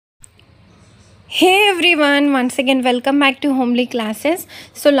Hey everyone, once again welcome back to Homely Classes.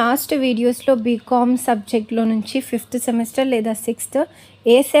 So last videos lo BCom subject lo nunchi 5th semester leda 6th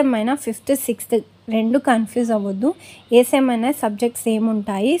sem aina 5th 6th రెండు confuse అవ్వద్దు. ఏసేమ్ అయినా subjects same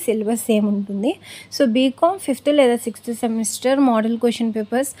ఉంటాయి, syllabus same ఉంటుంది. So BCom 5th లేదా 6th semester model question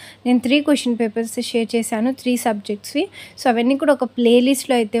papers నేను 3 question papers share చేశాను, 3 సబ్జెక్ట్స్వి. So అవన్నీ కూడా ఒక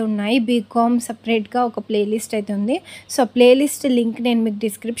ప్లేలిస్ట్లో అయితే ఉన్నాయి. బీకామ్ సపరేట్గా ఒక ప్లేలిస్ట్ అయితే ఉంది. సో ప్లేలిస్ట్ లింక్ నేను మీకు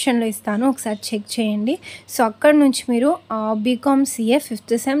డిస్క్రిప్షన్లో ఇస్తాను, ఒకసారి చెక్ చేయండి. సో అక్కడ నుంచి మీరు బీకామ్ సిఏ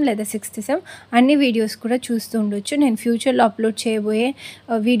 5th సెమ్ లేదా 6th సెమ్ అన్ని వీడియోస్ కూడా చూస్తూ ఉండొచ్చు. నేను ఫ్యూచర్లో అప్లోడ్ చేయబోయే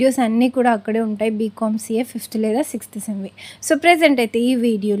వీడియోస్ అన్నీ కూడా అక్కడే ఉంటాయి, బీకామ్ సిఏ 5th లేదా 6th సెమ్వి. సో ప్రెజెంట్ అయితే ఈ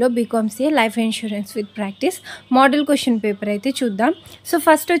వీడియోలో BCom CA life insurance with practice model question paper అయితే చూద్దాం. సో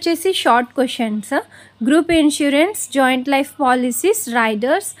ఫస్ట్ వచ్చేసి short questions. Group insurance, joint life policies,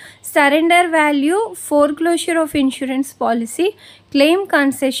 riders, surrender value, foreclosure of insurance policy, claim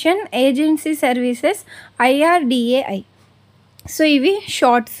concession, agency services, IRDAI. So ఇవి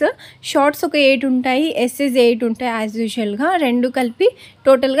shorts ఒక 8 ఉంటాయి, SS 8 ఉంటాయి as యూజువల్గా. రెండు కలిపి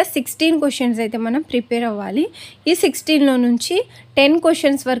టోటల్గా 16 క్వశ్చన్స్ అయితే మనం ప్రిపేర్ అవ్వాలి. ఈ 16లో నుంచి 10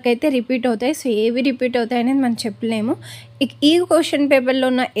 క్వశ్చన్స్ వరకు అయితే రిపీట్ అవుతాయి. సో ఏవి రిపీట్ అవుతాయి అనేది మనం చెప్పలేము. ఈ క్వశ్చన్ పేపర్లో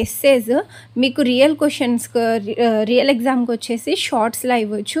ఉన్న ఎస్సేస్ మీకు రియల్ ఎగ్జామ్కి వచ్చేసి షార్ట్స్లా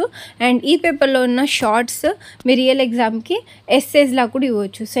ఇవ్వచ్చు, అండ్ ఈ పేపర్లో ఉన్న షార్ట్స్ మీ రియల్ ఎగ్జామ్కి ఎస్సేస్లా కూడా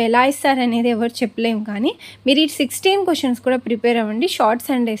ఇవ్వచ్చు. సో ఎలా ఇస్తారనేది ఎవరు చెప్పలేము, కానీ మీరు ఈ 16 క్వశ్చన్స్ కూడా ప్రిపేర్ అవ్వండి.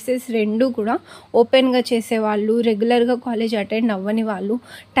 షార్ట్స్ అండ్ ఎస్సేస్ రెండు కూడా ఓపెన్గా చేసేవాళ్ళు, రెగ్యులర్గా కాలేజ్ అటెండ్ అవ్వని వాళ్ళు,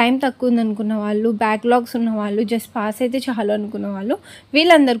 టైం తక్కువ ఉందనుకున్న వాళ్ళు, బ్యాక్లాగ్స్ ఉన్న వాళ్ళు, జస్ట్ పాస్ అయితే చాలు అనుకున్న వాళ్ళు,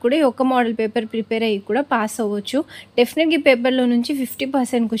 వీళ్ళందరూ కూడా ఈ ఒక్క మోడల్ పేపర్ ప్రిపేర్ అయ్యి కూడా పాస్ అవ్వచ్చు. డెఫినెట్గా ఈ పేపర్లో నుంచి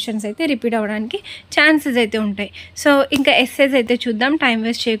 50% క్వశ్చన్స్ అయితే రిపీట్ అవ్వడానికి ఛాన్సెస్ అయితే ఉంటాయి. సో ఇంకా ఎస్సేస్ అయితే చూద్దాం టైం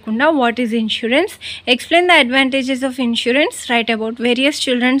వేస్ట్ చేయకుండా. What is insurance, explain the advantages of insurance, write about various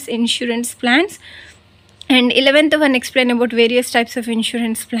children's insurance plans. And 11th one, explain about various types of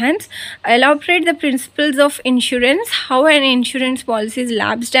insurance plans. Elaborate the principles of insurance, how an insurance policy is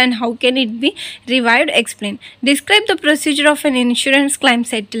lapsed and how can it be revived, explain. Describe the procedure of an insurance claim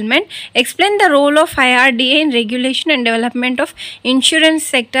settlement. Explain the role of IRDA in regulation and development of insurance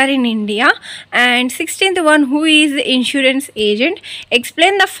sector in India. And 16th one, who is the insurance agent?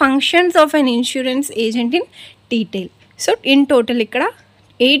 Explain the functions of an insurance agent in detail. So in total ikkada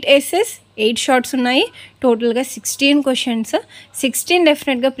 8 essays, 8 shorts ఉన్నాయి, టోటల్గా 16 questions. 16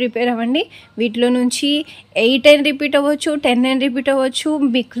 డెఫినెట్గా prepare అవ్వండి. వీటిలో నుంచి 8 అయినా repeat అవ్వచ్చు, 10 అయినా repeat అవ్వచ్చు.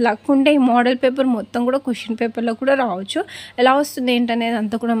 మీకు లక్ ఉంటే ఈ మోడల్ పేపర్ మొత్తం కూడా క్వశ్చన్ పేపర్లో కూడా రావచ్చు. ఎలా వస్తుంది ఏంటనేది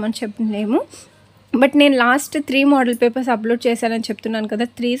అంతా కూడా మనం చెప్పలేము. బట్ నేను లాస్ట్ 3 మోడల్ పేపర్స్ అప్లోడ్ చేశానని చెప్తున్నాను కదా,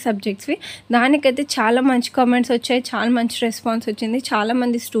 3 సబ్జెక్ట్స్వి. దానికైతే చాలా మంచి కామెంట్స్ వచ్చాయి, చాలా మంచి రెస్పాన్స్ వచ్చింది.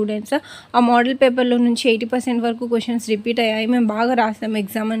 చాలామంది స్టూడెంట్స్ ఆ మోడల్ పేపర్లో నుంచి 80% వరకు క్వశ్చన్స్ రిపీట్ అయ్యాయి, మేము బాగా రాసాము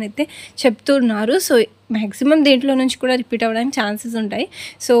ఎగ్జామ్ అని అయితే చెప్తున్నారు. సో మ్యాక్సిమం దీంట్లో నుంచి కూడా రిపీట్ అవ్వడానికి ఛాన్సెస్ ఉంటాయి.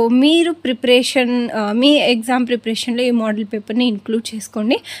 సో మీరు మీ ఎగ్జామ్ ప్రిపరేషన్లో ఈ మోడల్ పేపర్ని ఇంక్లూడ్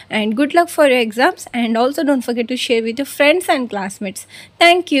చేసుకోండి. And good luck for your exams, and also don't forget to share with your friends and classmates.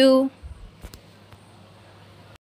 Thank you.